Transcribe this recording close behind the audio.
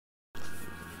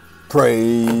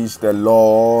Praise the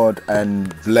Lord,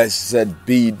 and blessed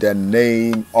be the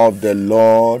name of the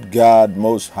Lord God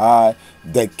Most High,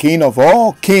 the King of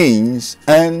all kings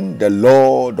and the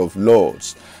Lord of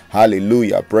lords.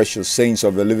 Hallelujah. Precious saints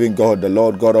of the living God, the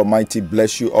Lord God Almighty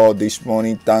bless you all this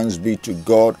morning. Thanks be to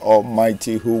God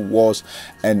Almighty, who was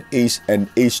and is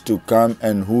to come,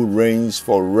 and who reigns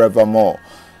forevermore.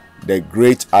 The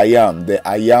great I am, the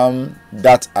I am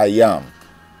that I am,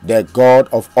 the God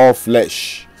of all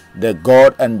flesh, the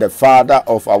God and the Father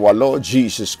of our Lord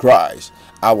Jesus Christ,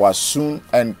 our soon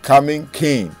and coming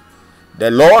King, the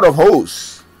Lord of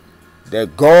hosts, the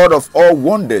God of all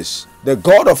wonders, the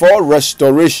God of all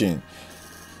restoration.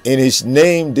 In his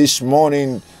name this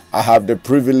morning, I have the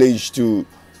privilege to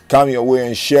come your way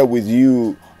and share with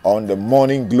you on the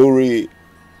morning glory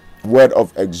word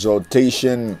of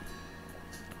exaltation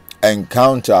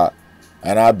encounter.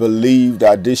 And I believe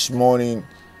that this morning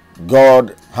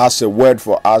God has a word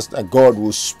for us, that God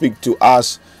will speak to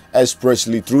us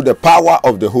expressly through the power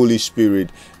of the Holy Spirit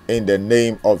in the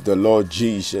name of the Lord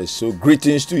Jesus. So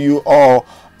greetings to you all,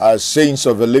 saints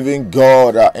of the living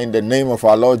God, in the name of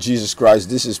our Lord Jesus Christ.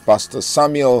 This is Pastor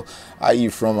Samuel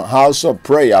from House of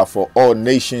Prayer for All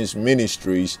Nations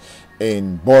Ministries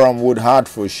in Borehamwood,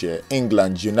 Hertfordshire,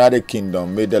 England, United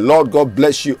Kingdom. May the Lord God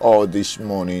bless you all this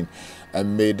morning,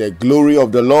 and may the glory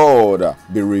of the Lord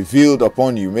be revealed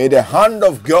upon you. May the hand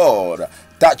of God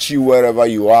touch you wherever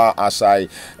you are as I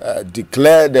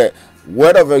declare the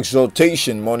word of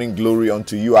exaltation, morning glory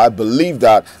unto you. I believe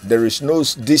that there is no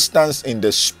distance in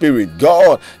the spirit.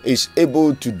 God is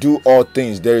able to do all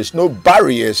things. There is no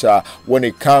barriers when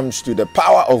it comes to the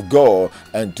power of God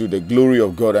and to the glory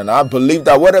of God. And I believe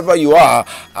that wherever you are,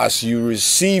 as you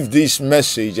receive this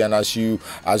message and as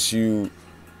you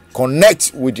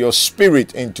connect with your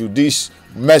spirit into this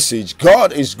message,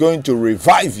 God is going to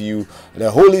revive you.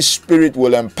 The Holy Spirit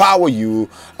will empower you.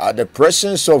 The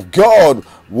presence of God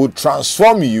will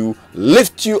transform you,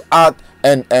 lift you up,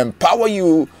 and empower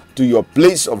you to your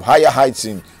place of higher heights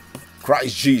in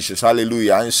Christ Jesus.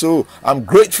 Hallelujah. And so I'm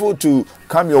grateful to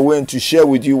come your way and to share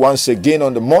with you once again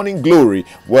on the morning glory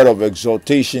word of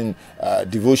exaltation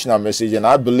devotional message. And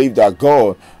I believe that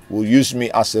God will use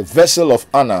me as a vessel of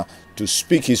honor to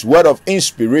speak his word of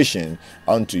inspiration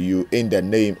unto you in the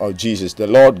name of Jesus. The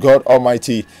Lord God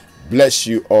Almighty bless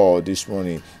you all this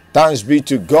morning. Thanks be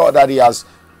to God that he has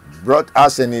brought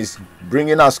us and is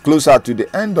bringing us closer to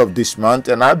the end of this month.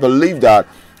 And I believe that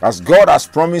as God has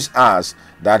promised us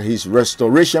that his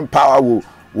restoration power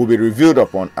will be revealed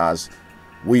upon us,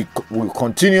 we will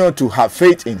continue to have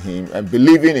faith in him and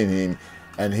believing in him,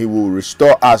 and he will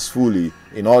restore us fully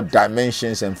in all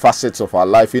dimensions and facets of our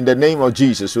life in the name of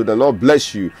Jesus. So the Lord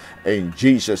bless you in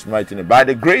Jesus' mighty name. By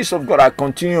the grace of God, I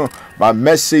continue my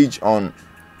message on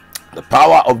the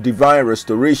power of divine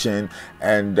restoration,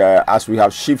 and as we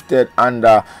have shifted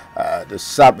under the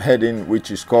subheading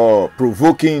which is called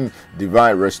provoking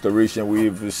divine restoration,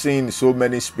 we've seen so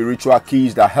many spiritual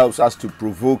keys that helps us to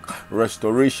provoke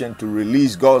restoration, to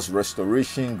release God's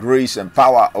restoration, grace and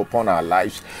power upon our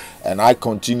lives. And I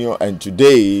continue, and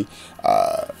today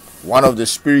one of the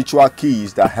spiritual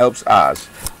keys that helps us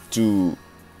to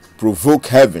provoke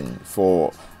heaven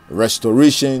for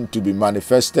restoration to be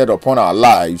manifested upon our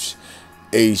lives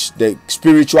is the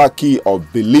spiritual key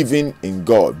of believing in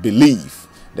God. Believe,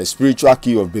 the spiritual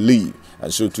key of believe.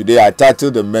 And so today I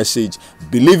titled the message,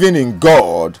 Believing in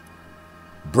God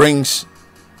Brings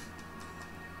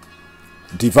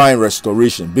Divine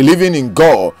Restoration. Believing in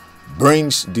God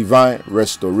brings divine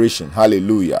restoration.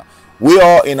 Hallelujah. We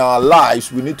all in our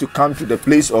lives, we need to come to the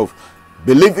place of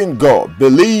believing God.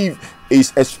 Believe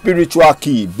is a spiritual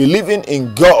key. Believing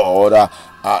in God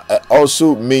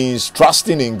also means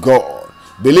trusting in God.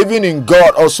 Believing in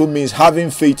God also means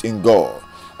having faith in God.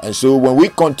 And so when we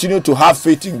continue to have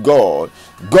faith in God,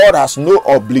 God has no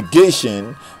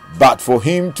obligation but for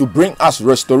him to bring us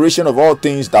restoration of all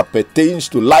things that pertains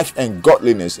to life and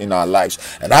godliness in our lives.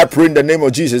 And I pray in the name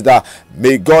of Jesus that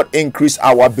may God increase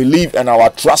our belief and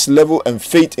our trust level and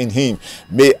faith in him.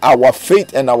 May our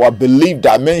faith and our belief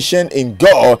dimension in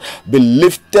God be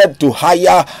lifted to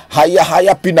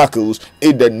higher pinnacles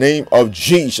in the name of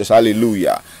Jesus.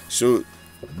 Hallelujah. So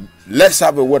let's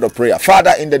have a word of prayer.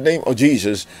 Father, in the name of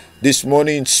Jesus, this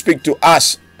morning speak to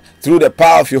us through the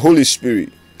power of your Holy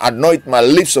Spirit. Anoint my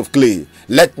lips of clay.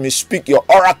 Let me speak your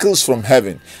oracles from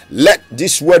heaven. Let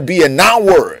this word be a now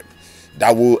word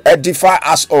that will edify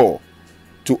us all,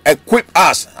 to equip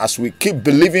us as we keep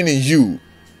believing in you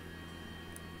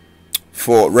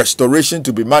for restoration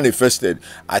to be manifested.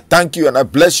 I thank you and I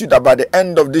bless you that by the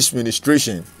end of this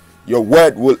ministration, Your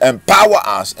word will empower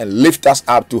us and lift us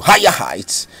up to higher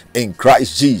heights in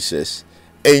Christ Jesus.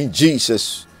 In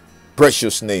Jesus'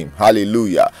 precious name.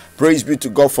 Hallelujah. Praise be to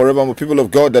God forevermore. People of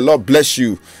God, the Lord bless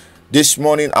you. This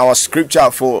morning, our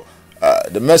scripture for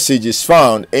the message is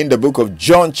found in the book of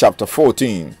John chapter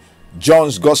 14.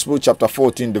 John's Gospel chapter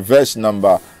 14, the verse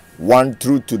number 1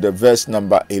 through to the verse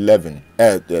number 11.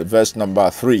 Verse number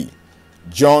 3.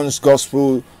 John's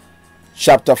Gospel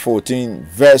chapter 14,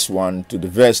 verse 1 to the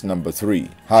verse number 3.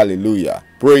 Hallelujah.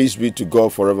 Praise be to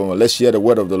God forevermore. Let's hear the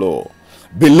word of the Lord.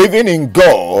 Believing in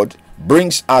God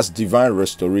brings us divine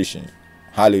restoration.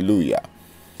 Hallelujah.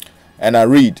 And I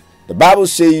read, the Bible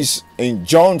says in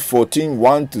John 14,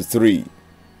 1 to 3,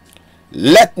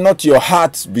 let not your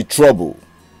hearts be troubled.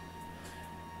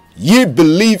 Ye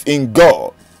believe in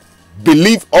God,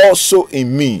 believe also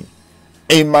in me.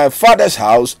 In my Father's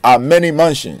house are many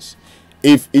mansions.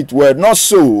 If it were not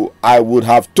so, I would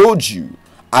have told you.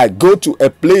 I go to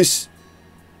prepare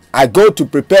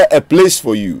a place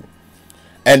for you.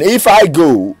 And if I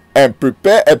go and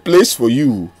prepare a place for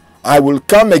you, I will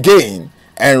come again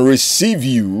and receive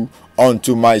you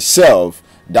unto myself,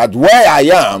 that where I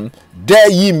am, there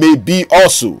ye may be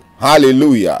also.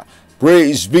 Hallelujah.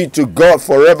 Praise be to God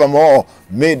forevermore.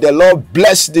 May the Lord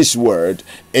bless this word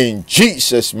in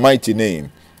Jesus' mighty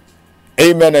name.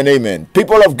 Amen and amen.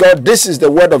 People of God, this is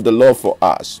the word of the Lord for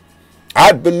us.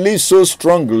 I believe so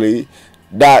strongly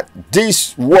that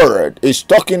this word is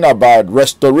talking about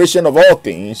restoration of all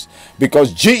things,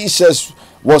 because Jesus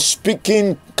was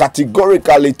speaking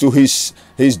categorically to his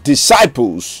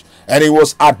disciples, and he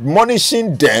was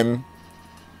admonishing them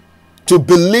to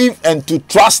believe and to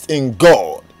trust in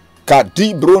God.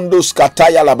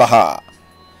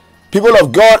 People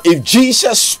of God, if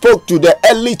Jesus spoke to the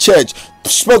early church,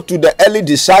 spoke to the early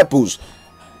disciples,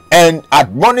 and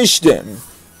admonished them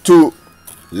to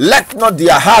let not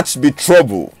their hearts be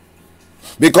troubled,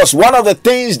 because one of the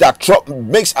things that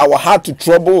makes our heart to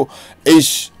trouble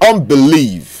is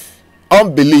unbelief.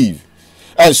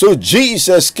 And so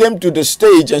Jesus came to the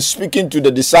stage and speaking to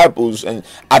the disciples and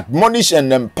admonished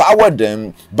and empowered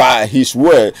them by his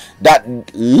word that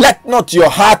let not your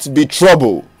heart be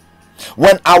troubled.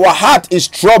 When our heart is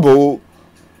troubled,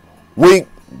 we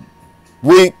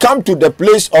come to the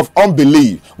place of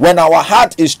unbelief. When our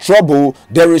heart is troubled,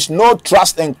 there is no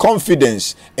trust and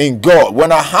confidence in God.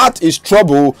 When our heart is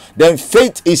troubled, then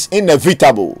faith is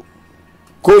inevitable.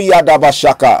 When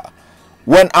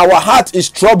our heart is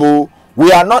troubled, we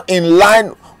are not in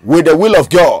line with the will of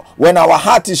God. When our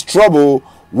heart is troubled,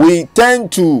 we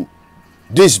tend to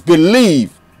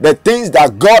disbelieve the things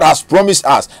that God has promised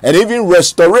us, and even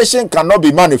restoration cannot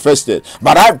be manifested.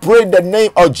 But I pray in the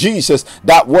name of Jesus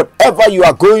that whatever you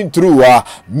are going through,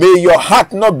 may your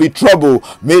heart not be troubled.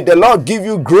 May the Lord give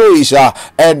you grace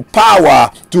and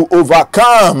power to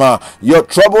overcome your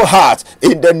troubled heart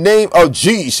in the name of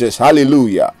Jesus.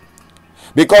 Hallelujah.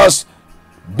 Because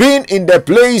being in the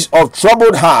place of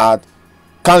troubled heart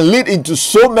can lead into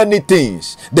so many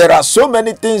things. There are so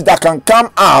many things that can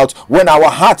come out when our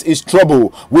heart is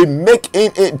troubled. We make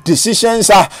decisions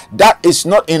that is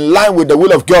not in line with the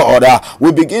will of God.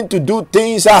 We begin to do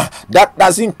things that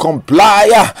doesn't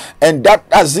comply and that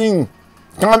doesn't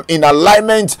come in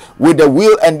alignment with the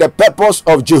will and the purpose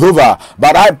of Jehovah.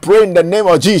 But I pray in the name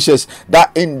of Jesus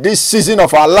that in this season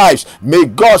of our lives, may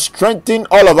God strengthen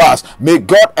all of us. May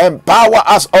God empower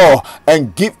us all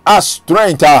and give us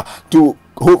strength to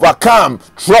overcome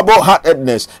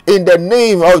trouble-heartedness in the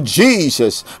name of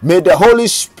Jesus. May the Holy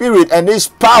Spirit and his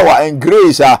power and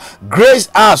grace grace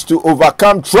us to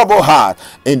overcome troubled heart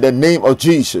in the name of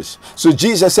Jesus. So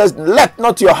Jesus says, let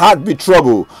not your heart be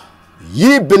troubled.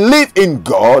 Ye believe in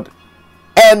God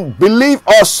and believe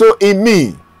also in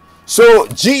me. So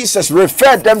Jesus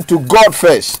referred them to God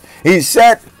first. He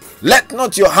said, let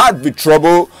not your heart be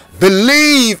troubled.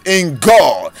 Believe in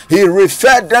God. He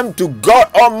referred them to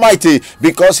God Almighty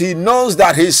because he knows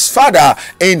that his Father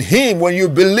in him, when you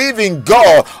believe in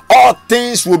God, all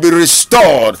things will be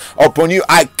restored upon you.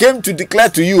 I came to declare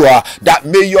to you that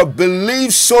may your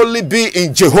belief solely be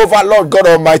in Jehovah Lord God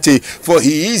Almighty, for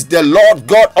he is the Lord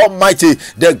God Almighty,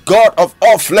 the God of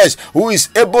all flesh, who is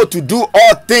able to do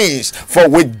all things. For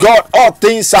with God all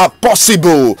things are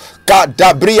possible.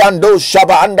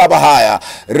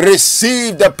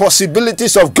 Receive the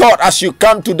possibilities of God as you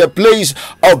come to the place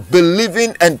of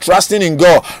believing and trusting in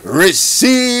God.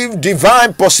 Receive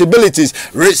divine possibilities,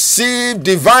 receive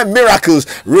divine miracles,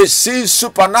 receive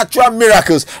supernatural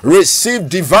miracles, receive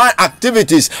divine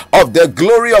activities of the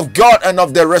glory of God and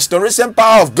of the restoration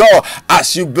power of God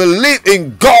as you believe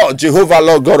in God, Jehovah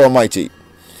Lord God Almighty.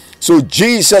 So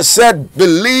Jesus said,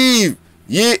 believe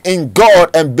ye in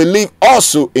God and believe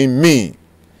also in me.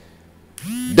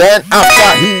 Then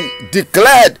after he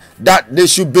declared that they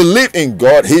should believe in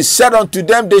God, he said unto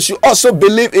them they should also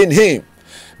believe in him,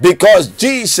 because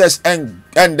Jesus and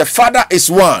the Father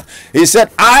is one. He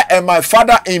said, I and my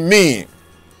Father in me.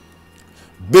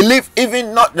 Believe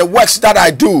even not the works that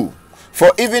I do,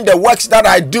 for even the works that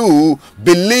I do,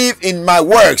 believe in my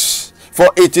works, for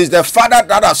it is the Father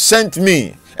that hath sent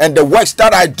me. And the works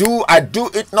that I do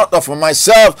it not of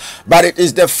myself, but it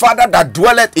is the Father that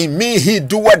dwelleth in me, he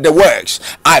doeth the works.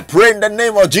 I pray in the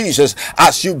name of Jesus,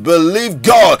 as you believe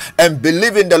God and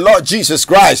believe in the Lord Jesus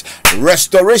Christ,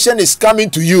 restoration is coming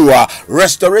to you.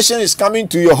 Restoration is coming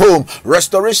to your home.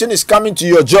 Restoration is coming to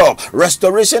your job.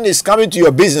 Restoration is coming to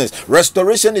your business.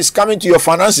 Restoration is coming to your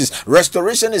finances.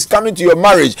 Restoration is coming to your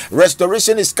marriage.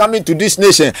 Restoration is coming to this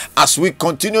nation as we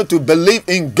continue to believe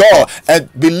in God and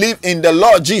believe in the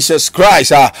Lord Jesus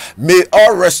Christ. May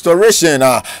all restoration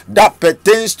that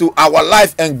pertains to our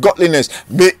life and godliness,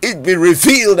 may it be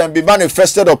revealed and be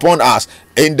manifested upon us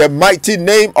in the mighty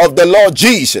name of the Lord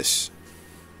Jesus.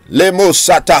 Lemo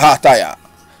satahataya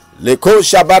leko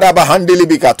shabara bahandili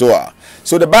bikatoa.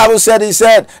 So the Bible said, he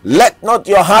said, let not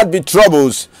your heart be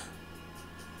troubled.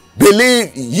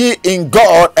 Believe ye in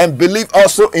God and believe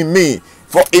also in me,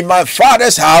 for in my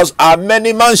Father's house are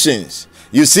many mansions.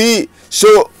 You see,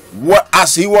 so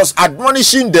as he was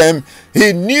admonishing them,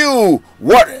 he knew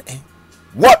what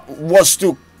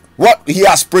he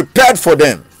has prepared for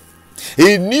them.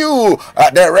 He knew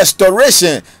the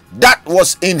restoration that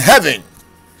was in heaven,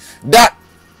 that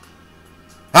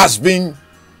has been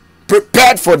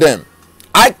prepared for them.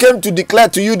 I came to declare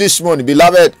to you this morning,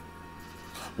 beloved,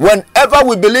 whenever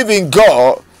we believe in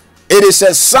God, it is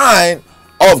a sign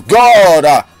of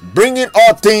God bringing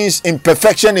all things in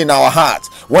perfection in our hearts.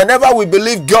 Whenever we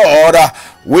believe God,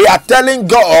 we are telling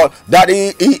God that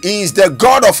he is the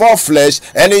God of all flesh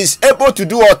and he is able to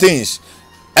do all things.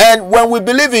 And when we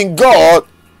believe in God,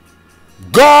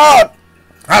 God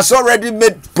has already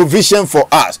made provision for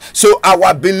us. So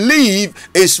our belief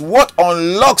is what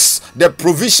unlocks the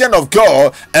provision of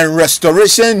God, and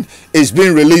restoration is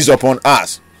being released upon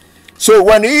us. So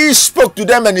when he spoke to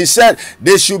them and he said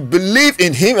they should believe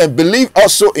in him and believe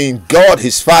also in God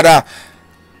his Father,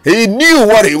 he knew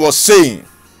what he was saying,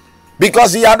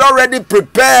 because he had already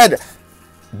prepared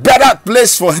better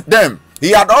place for them.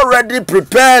 He had already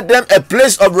prepared them a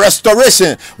place of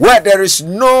restoration where there is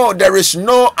no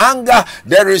anger,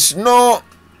 there is no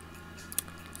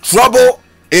trouble.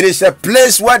 It is a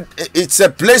place where it's a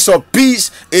place of peace,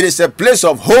 it is a place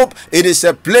of hope, it is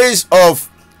a place of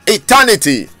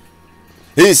eternity.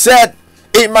 He said,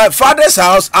 in my Father's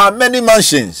house are many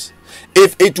mansions.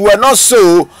 If it were not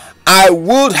so, I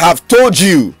would have told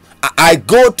you. I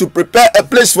go to prepare a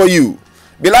place for you.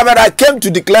 Beloved, I came to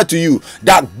declare to you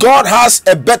that God has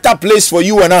a better place for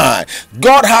you and I.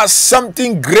 God has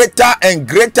something greater and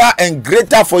greater and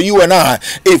greater for you and I.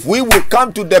 If we will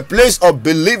come to the place of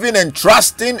believing and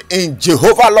trusting in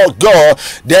Jehovah Lord God,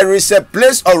 there is a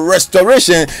place of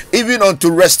restoration, even unto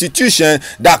restitution,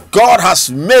 that God has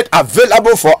made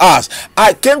available for us.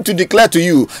 I came to declare to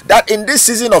you that in this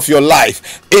season of your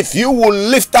life, if you will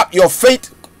lift up your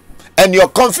faith and your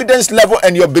confidence level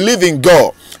and your belief in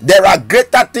God, there are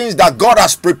greater things that God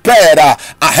has prepared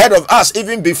ahead of us,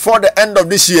 even before the end of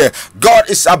this year. God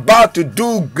is about to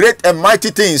do great and mighty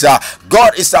things.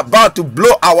 God is about to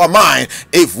blow our mind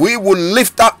if we will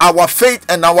lift up our faith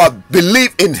and our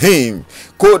belief in him.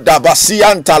 People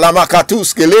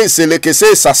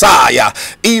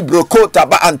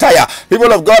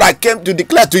of God, I came to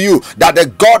declare to you that the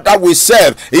God that we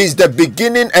serve is the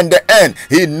beginning and the end.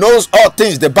 He knows all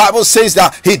things. The Bible says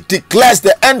that he declares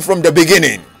the end from the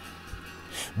beginning.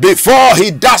 Before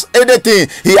he does anything,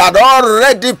 he had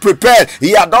already prepared.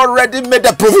 He had already made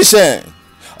the provision.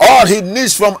 All he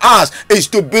needs from us is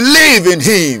to believe in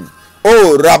him.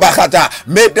 Oh, Rabakata,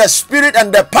 may the spirit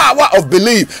and the power of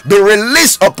belief be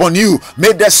released upon you.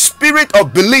 May the spirit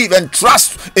of belief and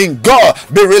trust in God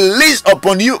be released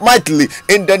upon you mightily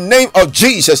in the name of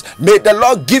Jesus. May the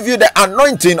Lord give you the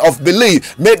anointing of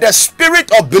belief. May the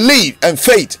spirit of belief and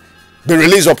faith be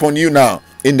released upon you now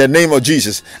in the name of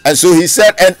Jesus. And so he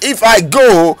said, and if I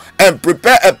go and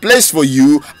prepare a place for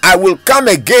you, I will come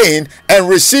again and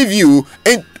receive you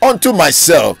unto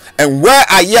myself, and where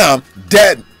I am,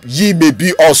 there ye may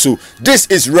be also. This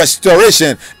is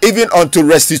restoration, even unto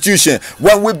restitution.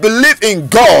 When we believe in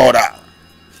God,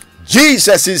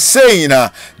 Jesus is saying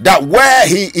that where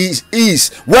he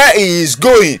is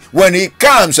going, when he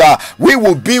comes, we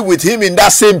will be with him in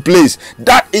that same place.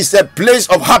 That is a place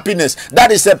of happiness.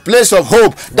 That is a place of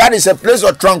hope. That is a place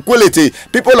of tranquility.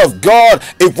 People of God,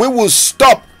 if we will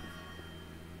stop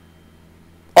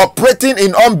operating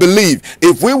in unbelief,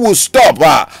 if we will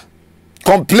stop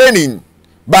complaining,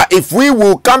 but if we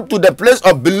will come to the place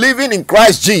of believing in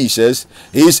Christ Jesus,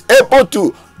 he is able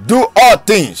to do all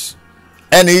things,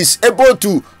 and he is able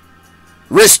to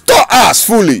restore us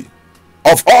fully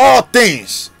of all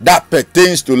things that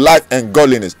pertains to life and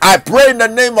godliness. I pray in the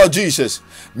name of Jesus,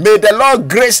 may the Lord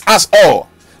grace us all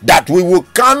that we will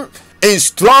come in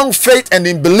strong faith and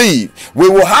in belief. We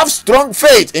will have strong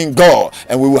faith in God,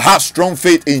 and we will have strong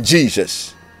faith in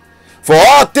Jesus. For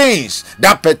all things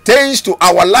that pertains to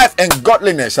our life and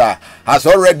godliness has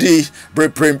already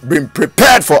been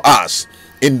prepared for us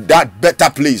in that better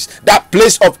place, that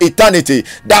place of eternity,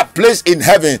 that place in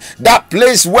heaven, that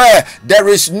place where there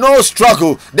is no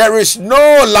struggle, there is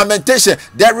no lamentation,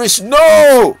 there is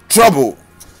no trouble,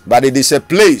 but it is a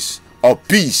place of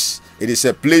peace. It is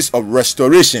a place of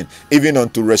restoration, even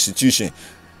unto restitution.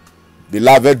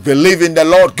 Beloved, believe in the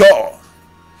Lord God,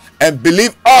 and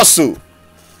believe also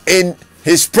in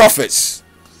his prophets,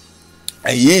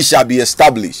 and ye shall be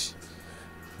established.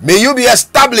 May you be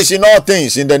established in all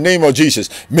things in the name of Jesus.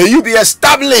 May you be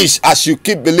established as you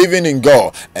keep believing in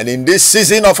God. And in this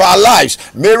season of our lives,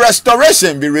 may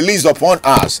restoration be released upon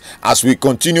us as we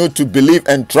continue to believe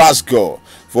and trust God.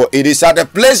 For it is at the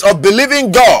place of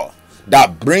believing God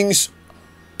that brings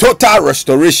total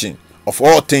restoration of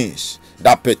all things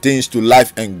that pertains to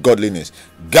life and godliness.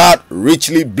 God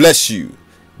richly bless you.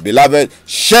 Beloved,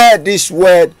 share this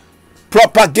word,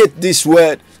 propagate this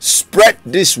word, spread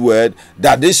this word,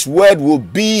 that this word will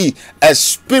be a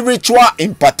spiritual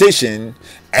impartation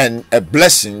and a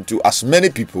blessing to as many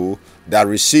people that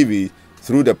receive it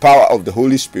through the power of the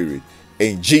Holy Spirit.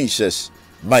 In Jesus'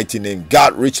 mighty name,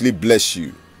 God richly bless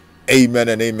you. Amen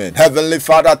and amen. Heavenly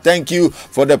Father, thank you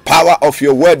for the power of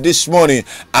your word this morning.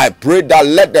 I pray that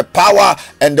let the power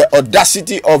and the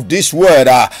audacity of this word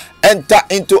enter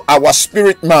into our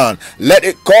spirit man. Let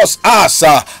it cause us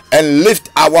and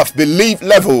lift our belief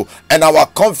level and our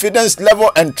confidence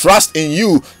level and trust in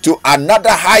you to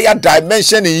another higher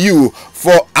dimension in you.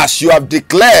 For as you have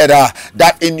declared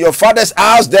that in your Father's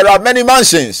house there are many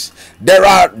mansions. There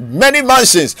are many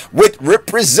mansions which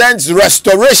represents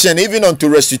restoration even unto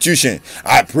restitution.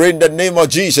 I pray in the name of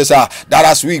Jesus that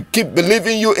as we keep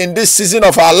believing you in this season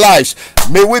of our lives,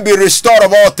 may we be restored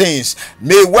of all things.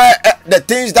 May where the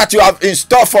things that you have in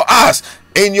store for us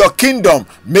in your kingdom,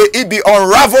 may it be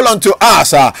unraveled unto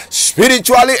us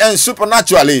spiritually and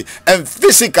supernaturally and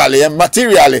physically and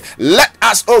materially. Let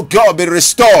us, oh God, be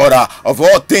restored of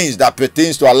all things that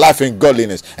pertains to our life and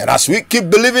godliness. And as we keep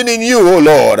believing in you, oh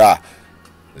Lord,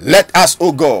 let us,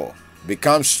 oh God,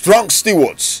 become strong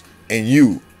stewards in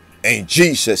you. In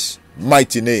Jesus'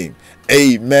 mighty name,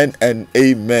 amen and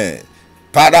amen.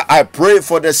 Father, I pray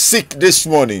for the sick this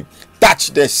morning.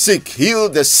 Touch the sick, heal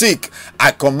the sick.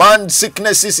 I command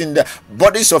sicknesses in the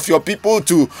bodies of your people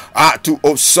to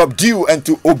subdue and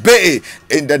to obey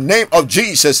in the name of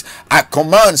Jesus. I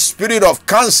command spirit of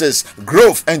cancers,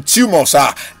 growth and tumors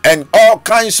and all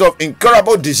kinds of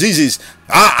incurable diseases.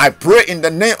 I pray in the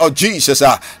name of Jesus,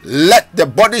 let the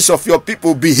bodies of your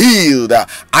people be healed.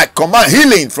 I command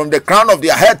healing from the crown of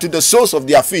their head to the soles of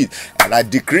their feet. And I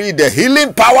decree the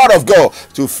healing power of God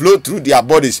to flow through their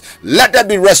bodies. Let there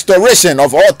be restoration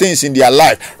of all things in their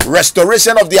life.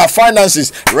 Restoration of their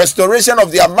finances. Restoration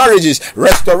of their marriages.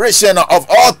 Restoration of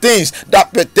all things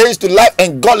that pertains to life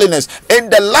and godliness in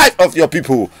the life of your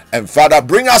people. And Father,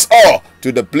 bring us all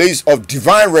to the place of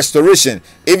divine restoration,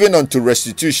 even unto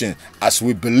restitution, as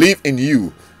we believe in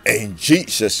you. In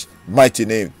Jesus' mighty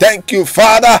name. Thank you,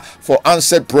 Father, for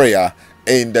answered prayer.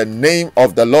 In the name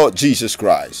of the Lord Jesus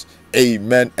Christ.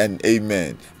 Amen and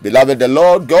amen. Beloved, the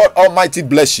Lord God Almighty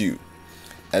bless you.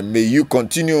 And may you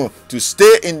continue to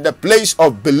stay in the place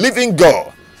of believing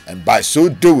God. And by so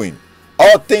doing,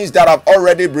 all things that have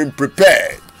already been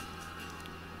prepared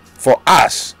for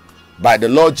us by the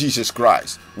Lord Jesus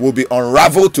Christ will be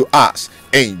unraveled to us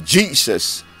in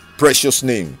Jesus' precious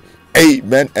name.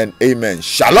 Amen and amen.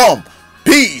 Shalom.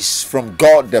 Peace from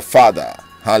God the Father.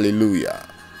 Hallelujah.